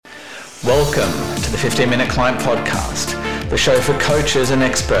Welcome to the 15-Minute Client Podcast, the show for coaches and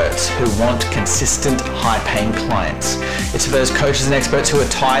experts who want consistent, high-paying clients. It's for those coaches and experts who are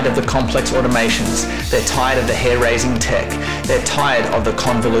tired of the complex automations. They're tired of the hair-raising tech. They're tired of the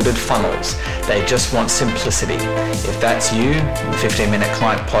convoluted funnels. They just want simplicity. If that's you, the 15-Minute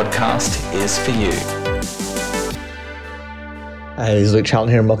Client Podcast is for you. Hey, this is Luke Charlton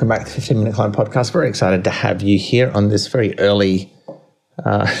here, and welcome back to the 15-Minute Client Podcast. Very excited to have you here on this very early...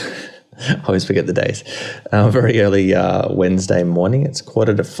 I always forget the days. Very early Wednesday morning. It's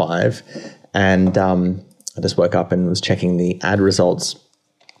 4:45, and I just woke up and was checking the ad results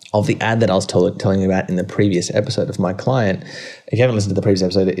of the ad that I was telling you about in the previous episode of my client. If you haven't listened to the previous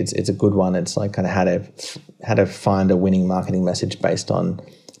episode, it's a good one. It's like kind of how to find a winning marketing message based on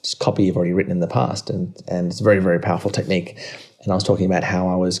just copy you've already written in the past, and it's a very, very powerful technique. And I was talking about how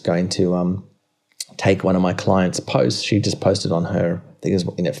I was going to take one of my clients' posts. She just posted on her, I think it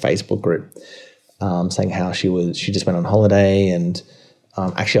was in a Facebook group, saying how she just went on holiday, and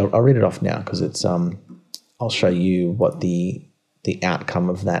actually I'll read it off now because it's I'll show you what the outcome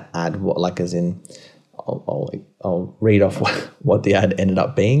of that ad, I'll read off what the ad ended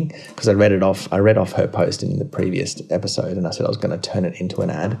up being, because I read off her post in the previous episode, and I said I was going to turn it into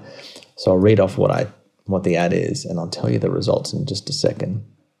an ad. So I'll read off what the ad is, and I'll tell you the results in just a second.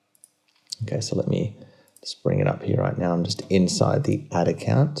 Okay, so let me just bring it up here right now. I'm just inside the ad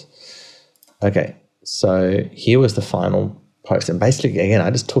account. Okay, so here was the final post. And basically, again, I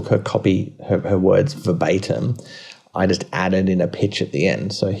just took her copy, her words verbatim. I just added in a pitch at the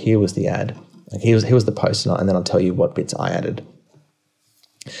end. So here was the ad. Like here was the post, and then I'll tell you what bits I added.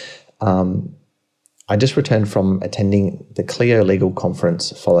 I just returned from attending the Clio Legal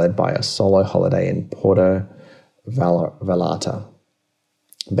Conference, followed by a solo holiday in Puerto Vallarta.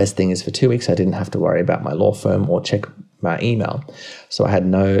 Best thing is, for 2 weeks I didn't have to worry about my law firm or check my email, so I had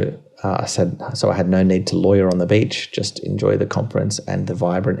no need to lawyer on the beach. Just enjoy the conference and the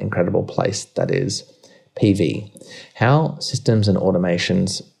vibrant, incredible place that is PV. How systems and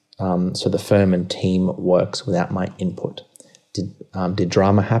automations, so the firm and team works without my input. Did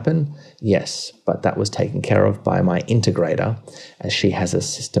drama happen? Yes, but that was taken care of by my integrator, as she has a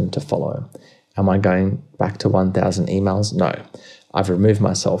system to follow. Am I going back to 1,000 emails? No. I've removed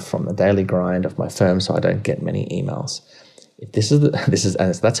myself from the daily grind of my firm so I don't get many emails. If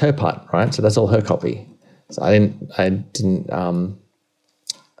that's her part, right? So that's all her copy. So I didn't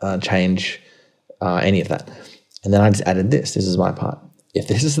change any of that. And then I just added this. This is my part. If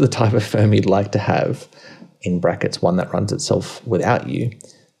this is the type of firm you'd like to have, in brackets, one that runs itself without you,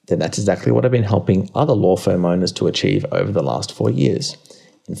 then that's exactly what I've been helping other law firm owners to achieve over the last 4 years.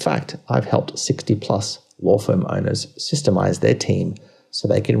 In fact, I've helped 60 plus law firm owners systemize their team so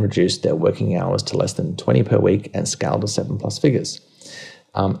they can reduce their working hours to less than 20 per week and scale to 7+ figures.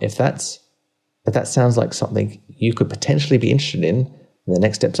 If that sounds like something you could potentially be interested in, the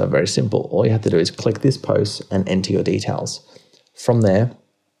next steps are very simple. All you have to do is click this post and enter your details. From there,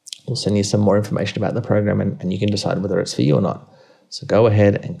 we'll send you some more information about the program, and you can decide whether it's for you or not. So go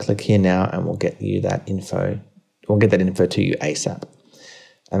ahead and click here now, and we'll get you that info. We'll get that info to you ASAP.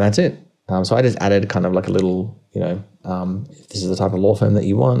 And that's it. So I just added kind of like a little, if this is the type of law firm that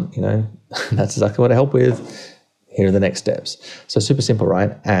you want, that's exactly what I help with. Here are the next steps. So super simple,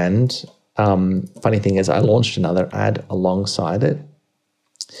 right? And funny thing is, I launched another ad alongside it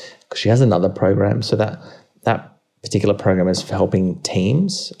because she has another program. So that particular program is for helping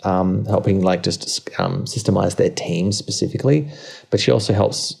teams, helping systemize their teams specifically. But she also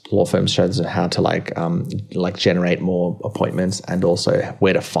helps law firms show them how to generate more appointments, and also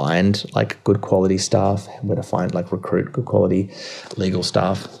where to find good quality staff, where to find recruit good quality legal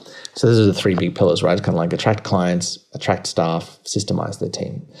staff. So those are the three big pillars, right? It's kind of attract clients, attract staff, systemize their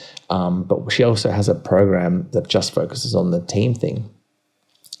team. But she also has a program that just focuses on the team thing.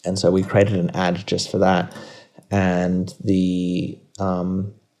 And so we created an ad just for that. And let me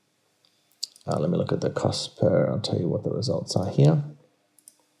look at the cost per, I'll tell you what the results are here.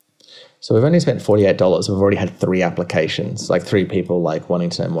 So we've only spent $48. We've already had 3 applications, 3 people wanting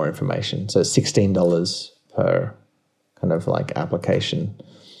to know more information. So it's $16 per kind of application.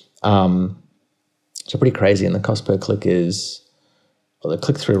 So pretty crazy. And the cost per click the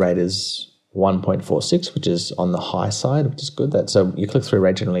click-through rate is 1.46, which is on the high side, which is good. So your click-through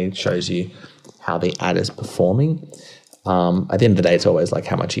rate generally shows you how the ad is performing. At the end of the day, it's always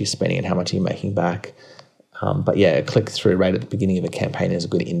how much are you spending and how much are you making back. But yeah, a click-through rate at the beginning of a campaign is a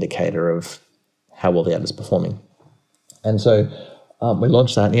good indicator of how well the ad is performing. And so we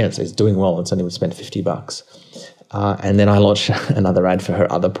launched that, and yeah, it's doing well. It's only we spent $50. And then I launched another ad for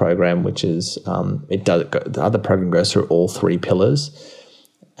her other program, which is the other program goes through all 3 pillars.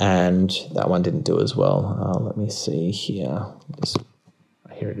 and that one didn't do as well. Let me see here.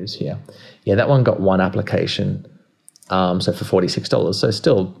 Here it is here. Yeah, that one got one application, so for $46. So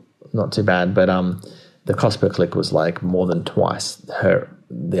still not too bad, but the cost per click was like more than twice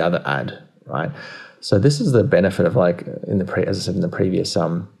the other ad, right? So this is the benefit of, like, as I said in the previous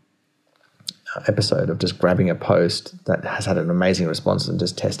episode, of just grabbing a post that has had an amazing response and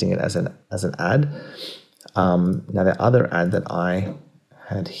just testing it as an ad. Now the other ad that I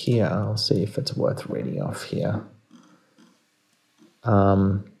had here, I'll see if it's worth reading off here.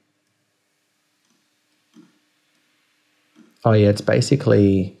 Oh yeah, it's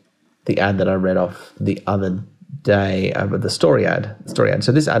basically the ad that I read off the other day, the story ad.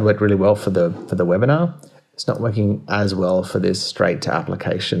 So this ad worked really well for the webinar. It's not working as well for this straight to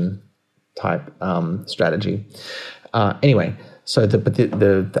application type strategy. Anyway, so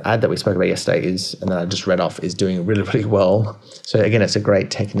the ad that we spoke about yesterday and that I just read off, is doing really, really well. So again, it's a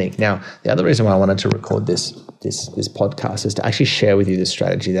great technique. Now, the other reason why I wanted to record this podcast is to actually share with you the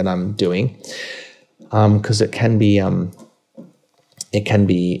strategy that I'm doing, because it can be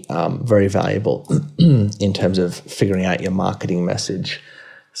very valuable in terms of figuring out your marketing message.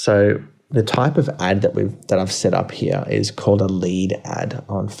 So the type of ad that I've set up here is called a lead ad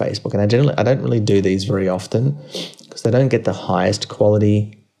on Facebook, and I don't really do these very often because they don't get the highest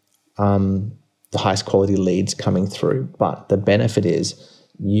quality leads coming through. But the benefit is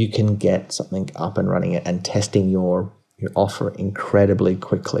you can get something up and running and testing your offer incredibly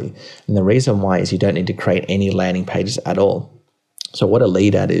quickly. And the reason why is you don't need to create any landing pages at all. So what a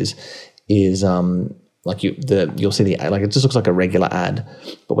lead ad is like you'll see the ad, like it just looks like a regular ad,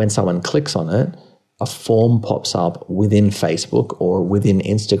 but when someone clicks on it, a form pops up within Facebook or within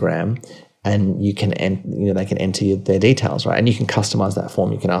Instagram, and they can enter their details, right? And you can customize that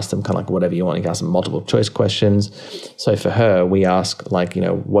form. You can ask them kind of like whatever you want. You can ask them multiple choice questions. So for her, we ask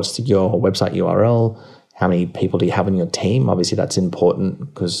what's your website URL? How many people do you have on your team? Obviously, that's important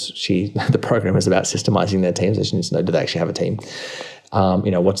because the program is about systemizing their team, so she needs to know, do they actually have a team?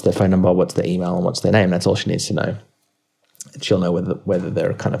 What's their phone number, what's their email, and what's their name? That's all she needs to know. She'll know whether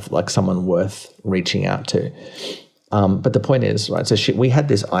they're kind of like someone worth reaching out to. But the point is, right, so we had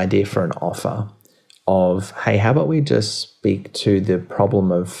this idea for an offer of, hey, how about we just speak to the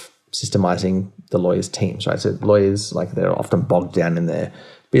problem of systemizing the lawyers' teams, right? So lawyers, like, they're often bogged down in their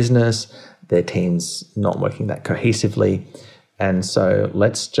business, their team's not working that cohesively. And so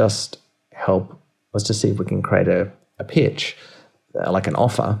let's just see if we can create a pitch, like an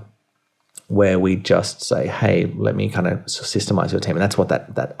offer, where we just say, hey, let me kind of systemize your team. And that's what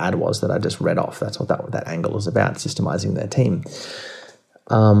that ad was that I just read off. That's what that angle is about, systemizing their team.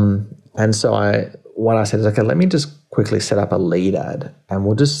 And so what I said is, okay, let me just quickly set up a lead ad, and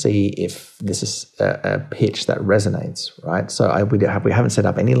we'll just see if this is a pitch that resonates, right? So we haven't set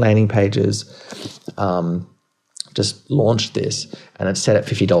up any landing pages, just launched this, and it's set at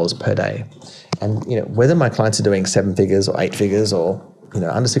 $50 per day. And whether my clients are doing 7 figures or 8 figures or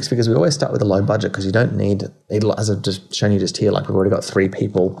under 6 figures, we always start with a low budget, because you don't need, as I've just shown you just here, like we've already got 3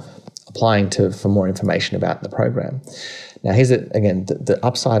 people applying for more information about the program. Now, here's the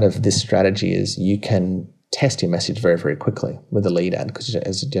upside of this strategy is you can test your message very, very quickly with a lead ad, because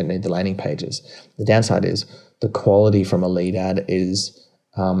you don't need the landing pages. The downside is the quality from a lead ad is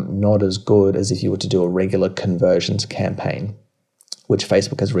not as good as if you were to do a regular conversions campaign, which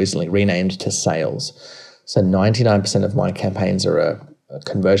Facebook has recently renamed to sales. So 99% of my campaigns are a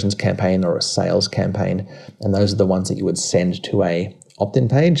conversions campaign or a sales campaign, and those are the ones that you would send to a opt-in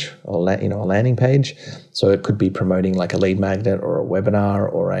page or a landing page. So it could be promoting like a lead magnet or a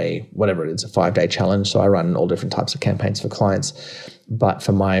webinar or a whatever it is, a 5-day challenge. So I run all different types of campaigns for clients. But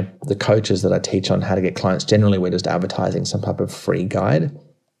for the coaches that I teach on how to get clients, generally we're just advertising some type of free guide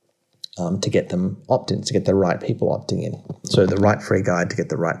to get them opt-in, to get the right people opting in. So the right free guide to get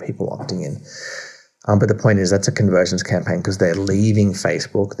the right people opting in. But the point is, that's a conversions campaign, because they're leaving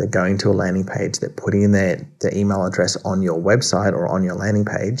Facebook, they're going to a landing page, they're putting in their email address on your website or on your landing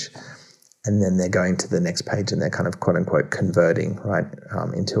page, and then they're going to the next page and they're kind of quote unquote converting, right,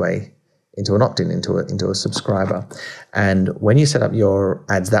 into an opt-in, into a subscriber. And when you set up your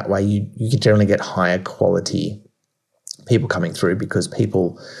ads that way, you can generally get higher quality people coming through, because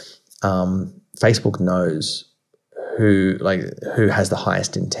Facebook knows who has the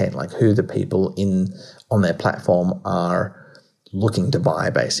highest intent, like who the people on their platform are looking to buy,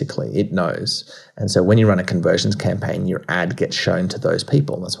 basically. It knows. And so when you run a conversions campaign, your ad gets shown to those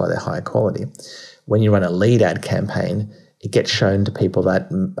people. That's why they're higher quality. When you run a lead ad campaign, it gets shown to people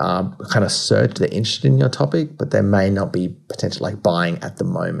that are kind of they're interested in your topic, but they may not be potentially like buying at the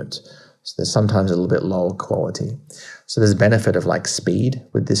moment. So there's sometimes a little bit lower quality. So there's a benefit of like speed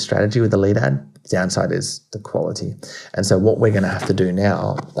with this strategy with the lead ad. The downside is the quality. And so what we're going to have to do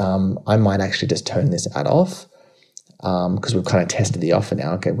now, I might actually just turn this ad off because we've kind of tested the offer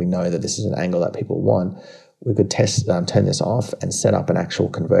now. Okay, we know that this is an angle that people want. We could turn this off and set up an actual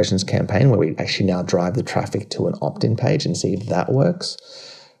conversions campaign where we actually now drive the traffic to an opt-in page and see if that works,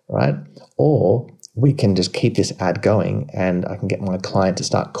 right? Or we can just keep this ad going and I can get my client to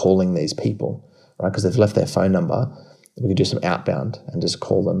start calling these people, right? Because they've left their phone number. We could do some outbound and just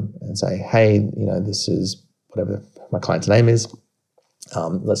call them and say, hey, this is whatever my client's name is.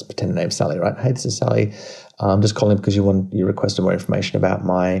 Let's pretend the name's Sally, right? Hey, this is Sally. I'm just calling because you requested more information about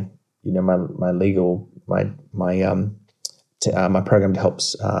my program to help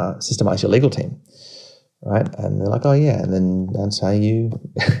systemize your legal team. Right, and they're like, oh yeah, and then that's how you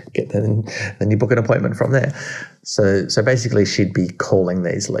get them. Then you book an appointment from there. So basically, she'd be calling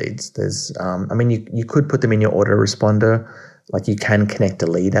these leads. There's, you could put them in your autoresponder, like you can connect a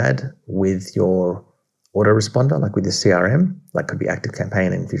lead ad with your autoresponder, like with your CRM, like could be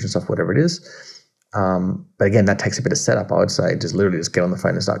ActiveCampaign, Infusionsoft, whatever it is. But again, that takes a bit of setup. I would say just get on the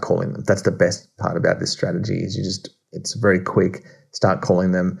phone and start calling them. That's the best part about this strategy is it's very quick. Start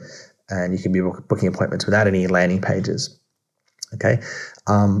calling them. And you can be booking appointments without any landing pages. Okay,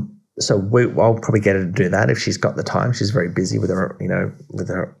 so I'll probably get her to do that if she's got the time. She's very busy with her, with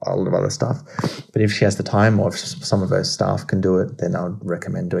her a lot of other stuff. But if she has the time, or if some of her staff can do it, then I would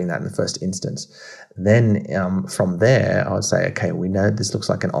recommend doing that in the first instance. Then from there, I would say, okay, we know this looks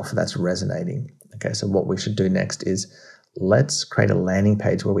like an offer that's resonating. Okay, so what we should do next is let's create a landing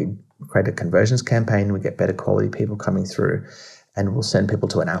page where we create a conversions campaign. We get better quality people coming through. And we'll send people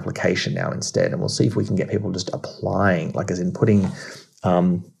to an application now instead. And we'll see if we can get people just applying, like as in putting,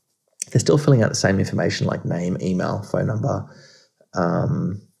 they're still filling out the same information like name, email, phone number. How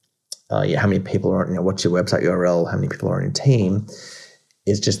many people are, what's your website URL, how many people are on your team.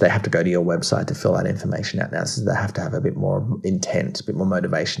 It's just they have to go to your website to fill that information out now. So they have to have a bit more intent, a bit more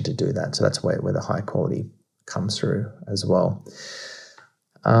motivation to do that. So that's where the high quality comes through as well.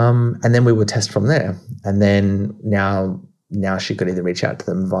 And then we would test from there. And then now she could either reach out to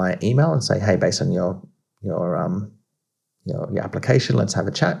them via email and say, hey, based on your application, let's have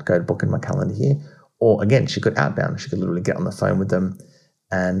a chat, go to book in my calendar here. Or again, she could outbound. She could literally get on the phone with them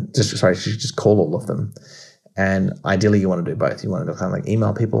and she should just call all of them. And ideally you want to do both. You want to kind of like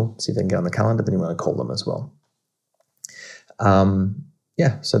email people, see if they can get on the calendar, then you want to call them as well.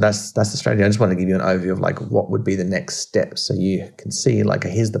 So that's the strategy. I just wanted to give you an overview of like what would be the next step so you can see like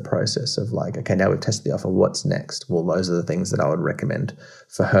here's the process of like, okay, now we've tested the offer, what's next? Well, those are the things that I would recommend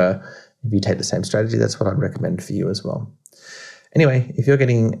for her. If you take the same strategy, that's what I'd recommend for you as well. Anyway, if you're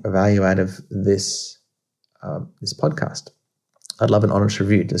getting value out of this podcast, I'd love an honest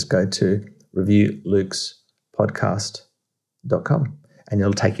review. Just go to reviewlukespodcast.com. And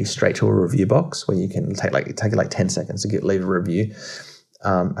it'll take you straight to a review box where you can take it like 10 seconds to leave a review.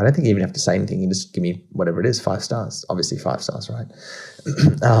 I don't think you even have to say anything. You just give me whatever it is, 5 stars. Obviously 5 stars, right?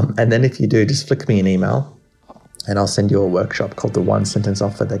 And then if you do, just flick me an email and I'll send you a workshop called the 1 Sentence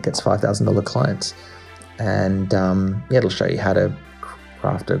Offer that gets $5,000 clients. And it'll show you how to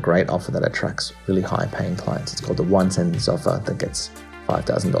craft a great offer that attracts really high paying clients. It's called the 1 Sentence Offer that gets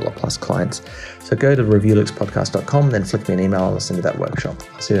 $5,000 plus clients. So go to reviewlukespodcast.com, then flick me an email and I'll send you that workshop.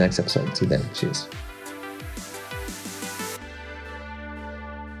 I'll see you in the next episode. See you then. Cheers.